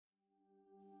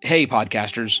Hey,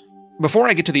 podcasters. Before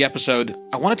I get to the episode,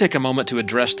 I want to take a moment to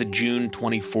address the June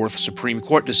 24th Supreme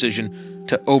Court decision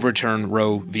to overturn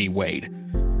Roe v. Wade.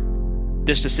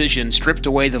 This decision stripped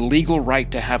away the legal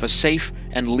right to have a safe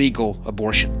and legal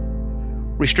abortion.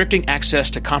 Restricting access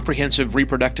to comprehensive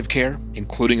reproductive care,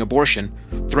 including abortion,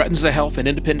 threatens the health and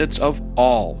independence of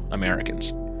all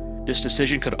Americans. This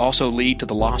decision could also lead to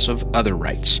the loss of other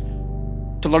rights.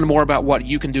 To learn more about what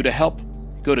you can do to help,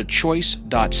 go to choice.crd.co.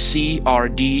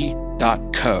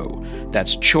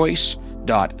 That's choice.crd.co.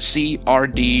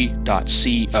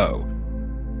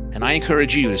 And I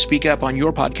encourage you to speak up on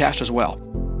your podcast as well.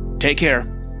 Take care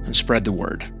and spread the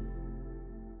word.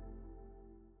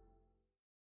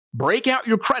 Break out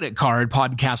your credit card,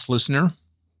 podcast listener,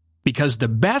 because the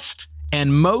best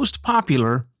and most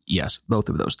popular, yes, both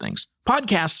of those things,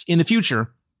 podcasts in the future are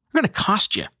going to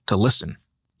cost you to listen.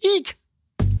 Eek!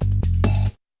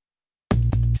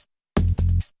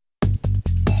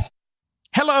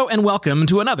 Hello and welcome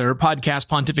to another Podcast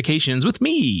Pontifications with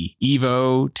me,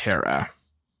 Evo Terra.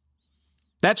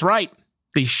 That's right,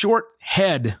 the short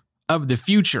head of the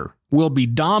future will be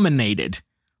dominated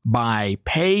by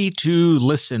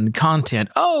pay-to-listen content.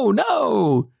 Oh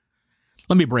no!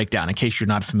 Let me break down in case you're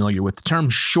not familiar with the term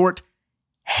short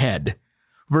head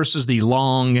versus the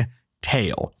long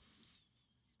tail.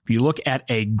 If you look at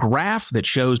a graph that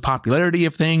shows popularity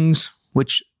of things,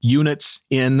 which units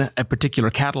in a particular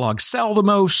catalog sell the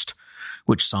most,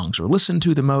 which songs are listened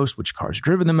to the most, which cars are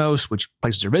driven the most, which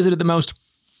places are visited the most.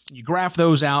 You graph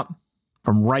those out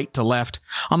from right to left.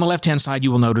 On the left-hand side,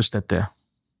 you will notice that the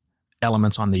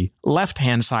elements on the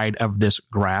left-hand side of this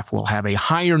graph will have a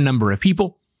higher number of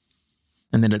people,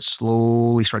 and then it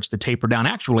slowly starts to taper down.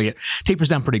 Actually, it tapers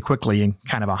down pretty quickly in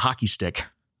kind of a hockey stick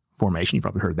formation. You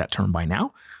probably heard that term by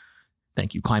now.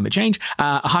 Thank you, climate change.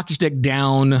 A hockey stick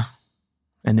down,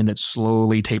 and then it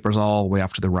slowly tapers all the way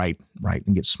off to the right,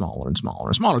 and gets smaller and smaller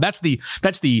and smaller. That's the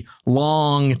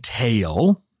long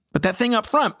tail, but that thing up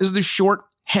front is the short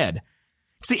head.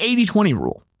 It's the 80-20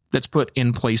 rule that's put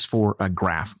in place for a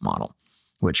graph model,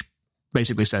 which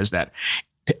basically says that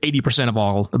 80% of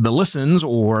all of the listens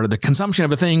or the consumption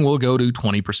of a thing will go to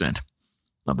 20%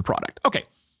 of the product. Okay,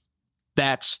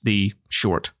 that's the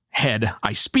short head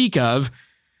I speak of.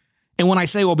 And when I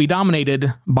say will be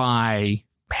dominated by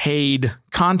paid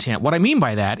content, what I mean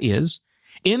by that is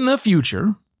in the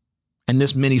future, and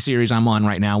this mini series I'm on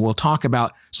right now, we'll talk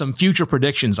about some future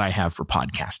predictions I have for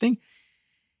podcasting.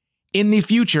 In the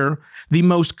future, the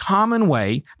most common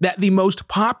way that the most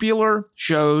popular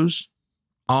shows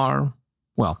are,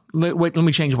 well, let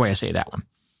me change the way I say that one.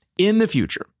 In the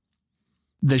future,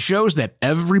 the shows that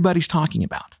everybody's talking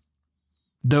about,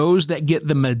 those that get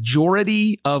the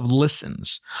majority of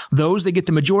listens, those that get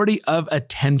the majority of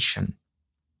attention,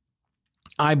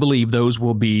 I believe those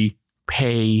will be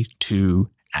pay to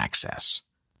access.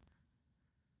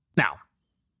 Now,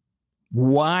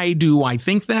 why do I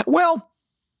think that? Well,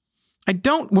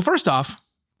 first off,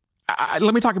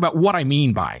 let me talk about what I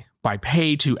mean by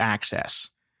pay to access.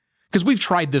 Because we've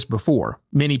tried this before.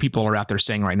 Many people are out there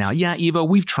saying right now, yeah, Evo,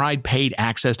 we've tried paid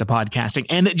access to podcasting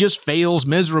and it just fails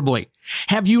miserably.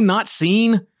 Have you not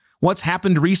seen what's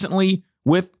happened recently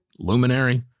with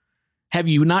Luminary? Have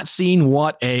you not seen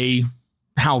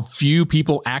how few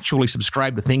people actually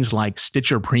subscribe to things like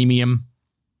Stitcher Premium?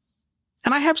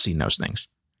 And I have seen those things.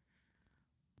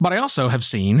 But I also have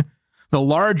seen the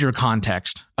larger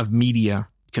context of media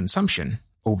consumption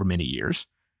over many years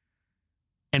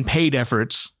and paid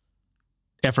efforts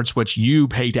which you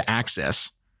pay to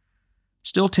access,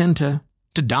 still tend to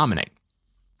dominate.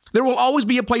 There will always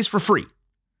be a place for free.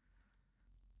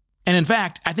 And in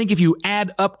fact, I think if you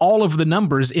add up all of the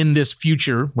numbers in this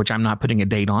future, which I'm not putting a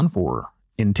date on for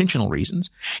intentional reasons,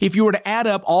 if you were to add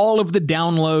up all of the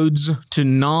downloads to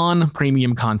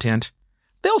non-premium content,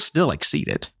 they'll still exceed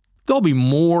it. There'll be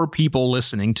more people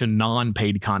listening to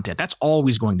non-paid content. That's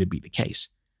always going to be the case.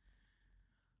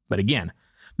 But again,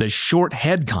 the short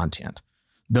head content,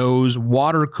 those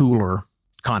water cooler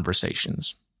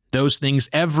conversations, those things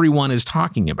everyone is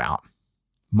talking about,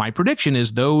 my prediction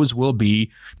is those will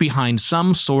be behind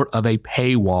some sort of a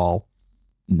paywall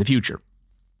in the future.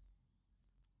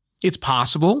 It's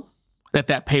possible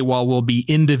that paywall will be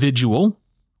individual,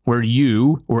 where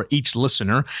you or each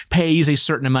listener pays a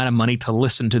certain amount of money to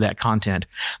listen to that content.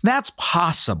 That's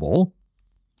possible.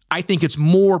 I think it's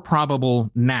more probable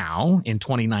now in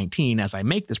 2019, as I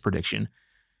make this prediction,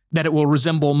 that it will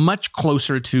resemble much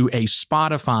closer to a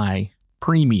Spotify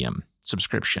premium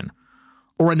subscription,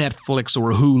 or a Netflix or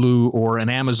a Hulu or an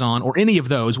Amazon or any of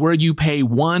those, where you pay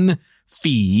one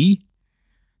fee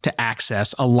to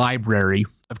access a library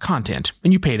of content,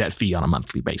 and you pay that fee on a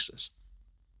monthly basis.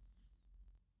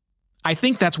 I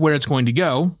think that's where it's going to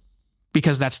go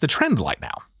because that's the trend right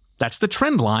now. That's the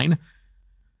trend line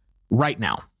right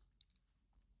now.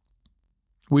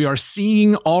 We are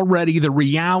seeing already the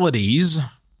realities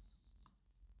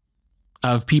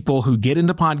of people who get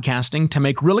into podcasting to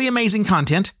make really amazing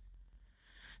content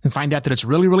and find out that it's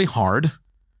really, really hard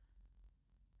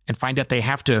and find out they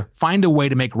have to find a way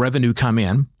to make revenue come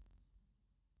in.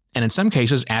 And in some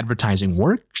cases, advertising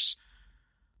works.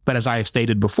 But as I have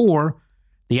stated before,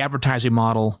 the advertising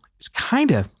model is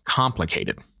kind of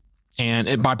complicated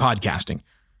and by podcasting.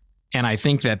 And I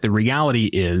think that the reality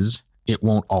is it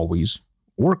won't always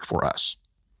work for us.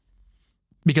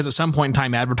 Because at some point in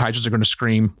time, advertisers are going to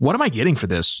scream, what am I getting for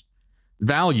this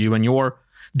value? And your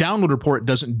download report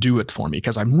doesn't do it for me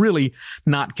because I'm really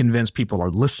not convinced people are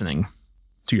listening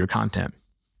to your content.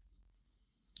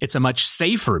 It's a much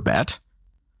safer bet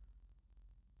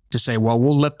to say, well,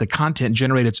 we'll let the content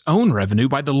generate its own revenue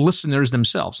by the listeners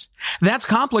themselves. That's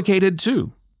complicated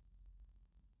too.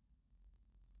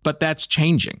 But that's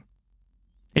changing.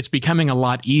 It's becoming a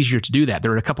lot easier to do that.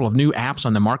 There are a couple of new apps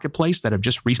on the marketplace that have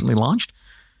just recently launched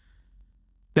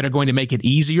that are going to make it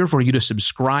easier for you to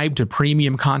subscribe to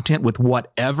premium content with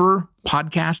whatever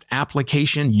podcast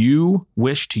application you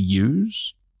wish to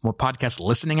use, or podcast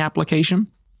listening application.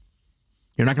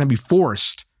 You're not going to be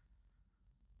forced.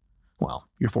 Well,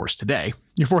 you're forced today.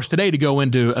 You're forced today to go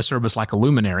into a service like a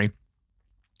Luminary,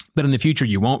 but in the future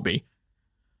you won't be.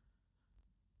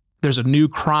 There's a new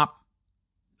crop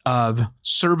of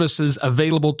services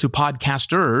available to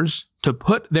podcasters to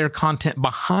put their content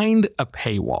behind a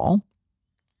paywall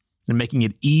and making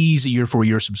it easier for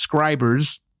your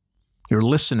subscribers, your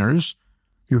listeners,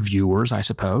 your viewers, I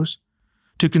suppose,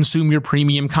 to consume your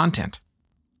premium content.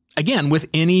 Again, with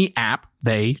any app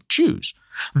they choose.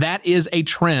 That is a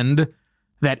trend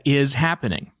that is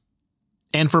happening.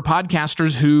 And for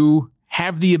podcasters who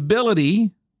have the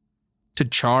ability to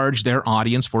charge their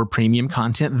audience for premium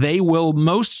content, they will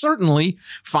most certainly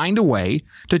find a way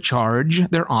to charge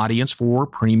their audience for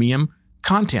premium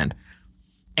content.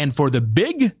 And for the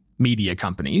big media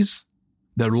companies,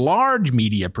 the large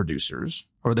media producers,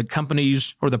 or the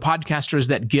companies or the podcasters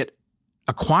that get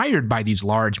acquired by these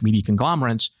large media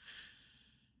conglomerates,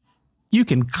 you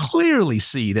can clearly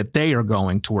see that they are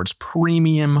going towards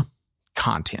premium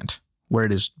content, where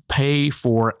it is pay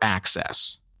for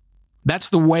access. That's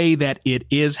the way that it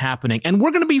is happening. And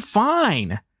we're going to be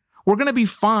fine. We're going to be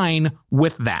fine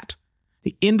with that.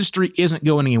 The industry isn't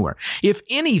going anywhere. If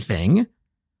anything,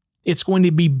 it's going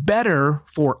to be better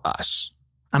for us.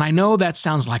 And I know that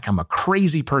sounds like I'm a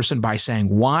crazy person by saying,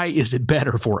 why is it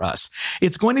better for us?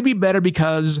 It's going to be better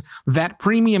because that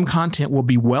premium content will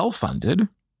be well-funded,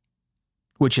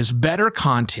 which is better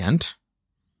content,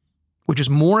 which is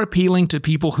more appealing to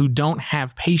people who don't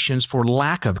have patience for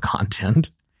lack of content,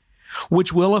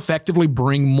 which will effectively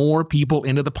bring more people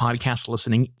into the podcast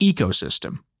listening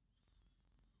ecosystem.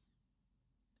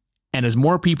 And as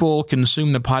more people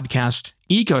consume the podcast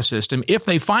ecosystem, if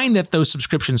they find that those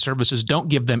subscription services don't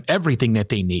give them everything that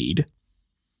they need,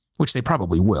 which they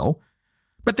probably will,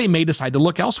 but they may decide to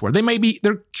look elsewhere.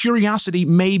 Their curiosity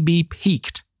may be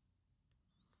piqued.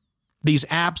 These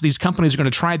apps, these companies are going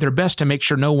to try their best to make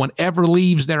sure no one ever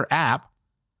leaves their app.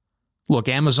 Look,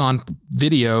 Amazon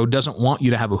Video doesn't want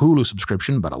you to have a Hulu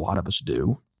subscription, but a lot of us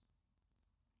do.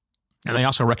 And they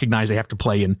also recognize they have to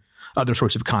play in other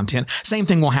sorts of content. Same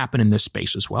thing will happen in this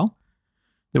space as well.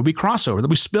 There'll be crossover. There'll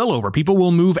be spillover. People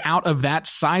will move out of that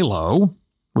silo,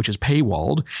 which is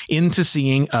paywalled, into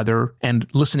seeing other and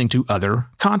listening to other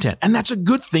content. And that's a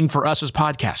good thing for us as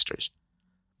podcasters.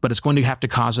 But it's going to have to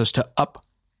cause us to up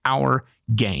our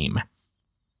game,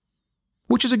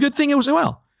 which is a good thing as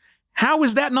well. How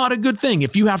is that not a good thing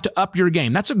if you have to up your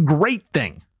game? That's a great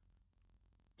thing.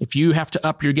 If you have to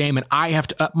up your game and I have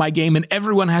to up my game and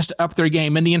everyone has to up their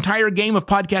game and the entire game of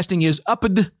podcasting is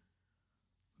upped,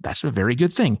 that's a very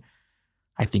good thing.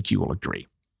 I think you will agree.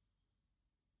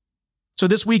 So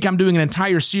this week I'm doing an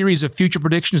entire series of future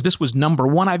predictions. This was number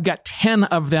 1. I've got 10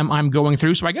 of them I'm going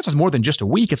through. So I guess it's more than just a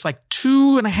week. It's like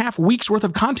 2.5 weeks worth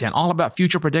of content all about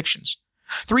future predictions.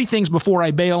 3 things before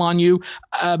I bail on you.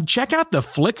 Check out the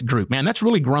Flick group, man. That's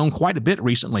really grown quite a bit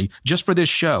recently just for this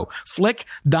show.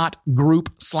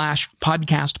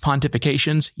 Flick.group/podcast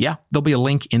pontifications. Yeah, there'll be a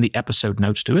link in the episode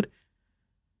notes to it.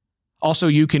 Also,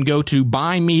 you can go to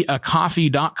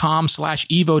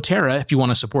buymeacoffee.com/evoterra if you want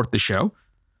to support the show,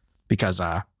 because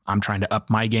I'm trying to up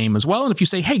my game as well. And if you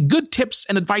say, hey, good tips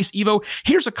and advice, Evo,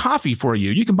 here's a coffee for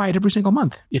you. You can buy it every single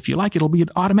month. If you like, it'll be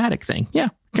an automatic thing. Yeah,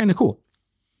 kind of cool.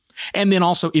 And then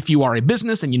also, if you are a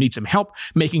business and you need some help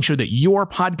making sure that your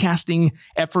podcasting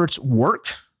efforts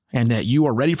work and that you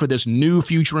are ready for this new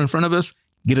future in front of us,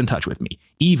 get in touch with me,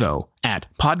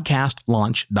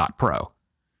 evo@podcastlaunch.pro.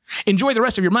 Enjoy the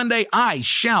rest of your Monday. I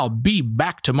shall be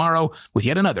back tomorrow with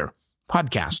yet another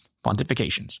Podcast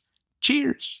Pontifications.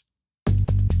 Cheers.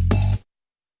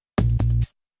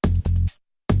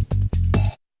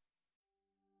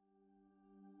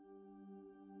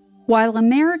 While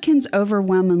Americans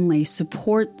overwhelmingly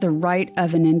support the right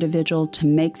of an individual to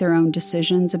make their own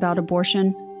decisions about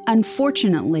abortion,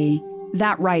 unfortunately,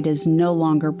 that right is no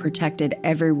longer protected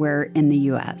everywhere in the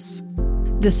U.S.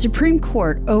 The Supreme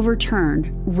Court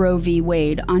overturned Roe v.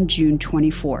 Wade on June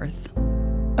 24th.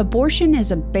 Abortion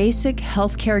is a basic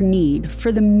healthcare need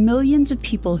for the millions of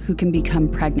people who can become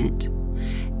pregnant.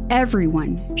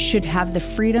 Everyone should have the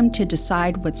freedom to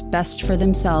decide what's best for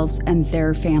themselves and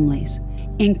their families,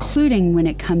 including when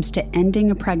it comes to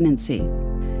ending a pregnancy.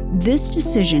 This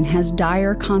decision has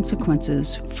dire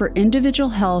consequences for individual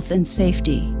health and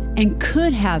safety and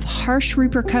could have harsh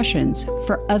repercussions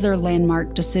for other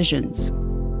landmark decisions.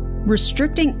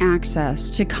 Restricting access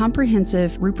to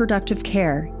comprehensive reproductive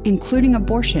care, including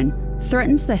abortion,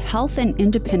 threatens the health and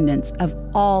independence of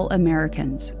all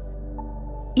Americans.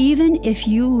 Even if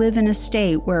you live in a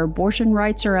state where abortion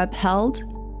rights are upheld,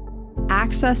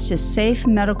 access to safe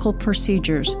medical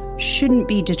procedures shouldn't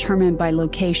be determined by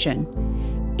location,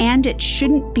 and it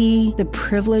shouldn't be the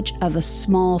privilege of a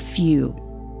small few.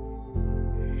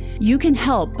 You can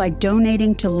help by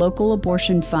donating to local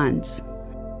abortion funds.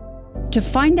 To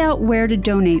find out where to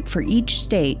donate for each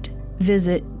state,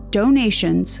 visit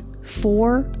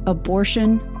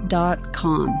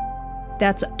donationsforabortion.com.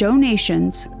 That's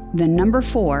donations, the number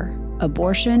 4,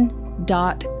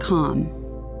 abortion.com.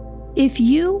 If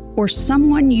you or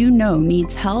someone you know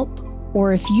needs help,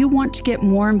 or if you want to get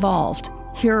more involved,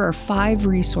 here are 5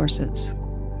 resources.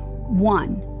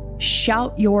 1.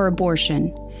 Shout Your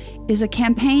Abortion is a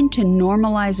campaign to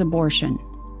normalize abortion.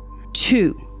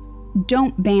 2.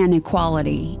 Don't Ban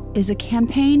Equality is a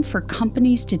campaign for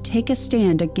companies to take a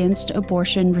stand against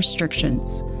abortion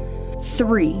restrictions.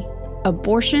 3.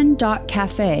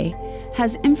 Abortion.cafe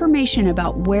has information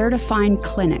about where to find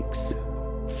clinics.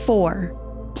 4.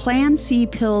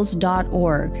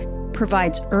 PlanCpills.org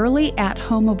provides early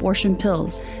at-home abortion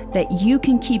pills that you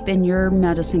can keep in your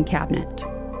medicine cabinet.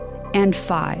 And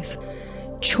 5.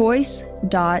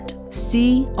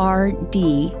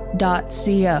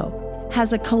 Choice.crd.co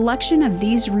has a collection of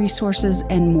these resources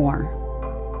and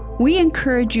more. We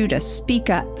encourage you to speak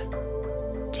up,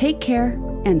 take care,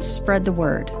 and spread the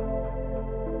word.